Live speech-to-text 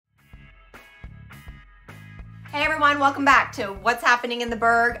Hey everyone, welcome back to What's Happening in the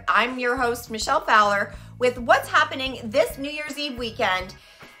Burgh. I'm your host, Michelle Fowler, with what's happening this New Year's Eve weekend.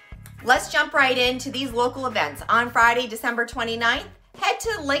 Let's jump right into these local events. On Friday, December 29th, head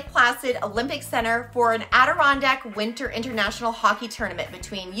to Lake Placid Olympic Center for an Adirondack Winter International Hockey Tournament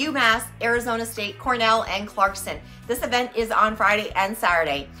between UMass, Arizona State, Cornell, and Clarkson. This event is on Friday and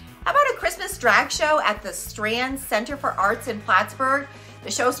Saturday. How about a Christmas drag show at the Strand Center for Arts in Plattsburgh?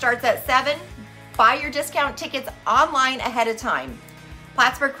 The show starts at 7. Buy your discount tickets online ahead of time.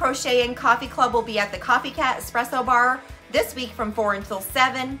 Plattsburgh Crochet and Coffee Club will be at the Koffee Kat Espresso Bar this week from 4 until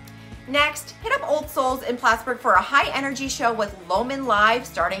 7. Next, hit up Old Souls in Plattsburgh for a high energy show with Lowmen live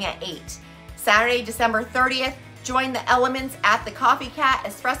starting at 8. Saturday, December 30th, join the Elements at the Koffee Kat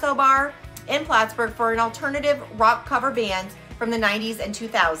Espresso Bar in Plattsburgh for an alternative rock cover band from the 90s and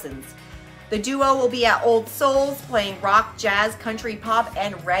 2000s. The duo will be at Old Souls playing rock, jazz, country, pop,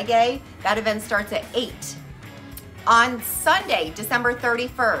 and reggae. That event starts at 8. On Sunday, December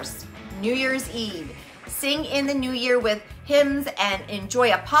 31st, New Year's Eve, sing in the new year with hymns and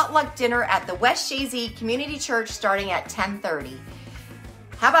enjoy a potluck dinner at the West Shazy Community Church starting at 10:30.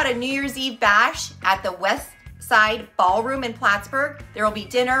 How about a New Year's Eve bash at the West Side Ballroom in Plattsburgh? There will be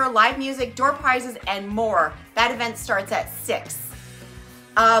dinner, live music, door prizes, and more. That event starts at 6.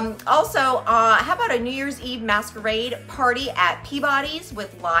 How about a New Year's Eve masquerade party at Peabody's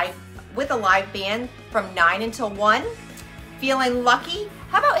with a live band from 9 until 1? Feeling lucky?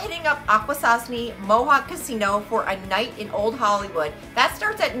 How about hitting up Akwesasne Mohawk Casino for a night in Old Hollywood? That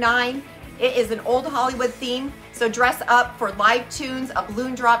starts at 9. It is an Old Hollywood theme, so dress up for live tunes, a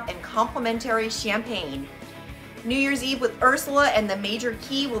balloon drop, and complimentary champagne. New Year's Eve with Ursula and the Major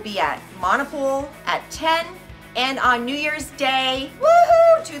Key will be at Monopole at 10. And on New Year's Day,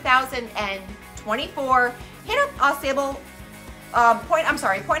 woohoo, 2024, hit up Point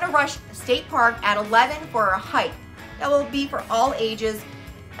of Rush State Park at 11 for a hike. That will be for all ages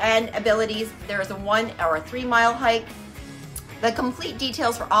and abilities. There is a 1 or a 3 mile hike. The complete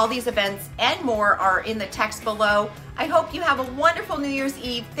details for all these events and more are in the text below. I hope you have a wonderful New Year's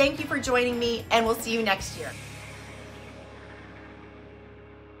Eve. Thank you for joining me, and we'll see you next year.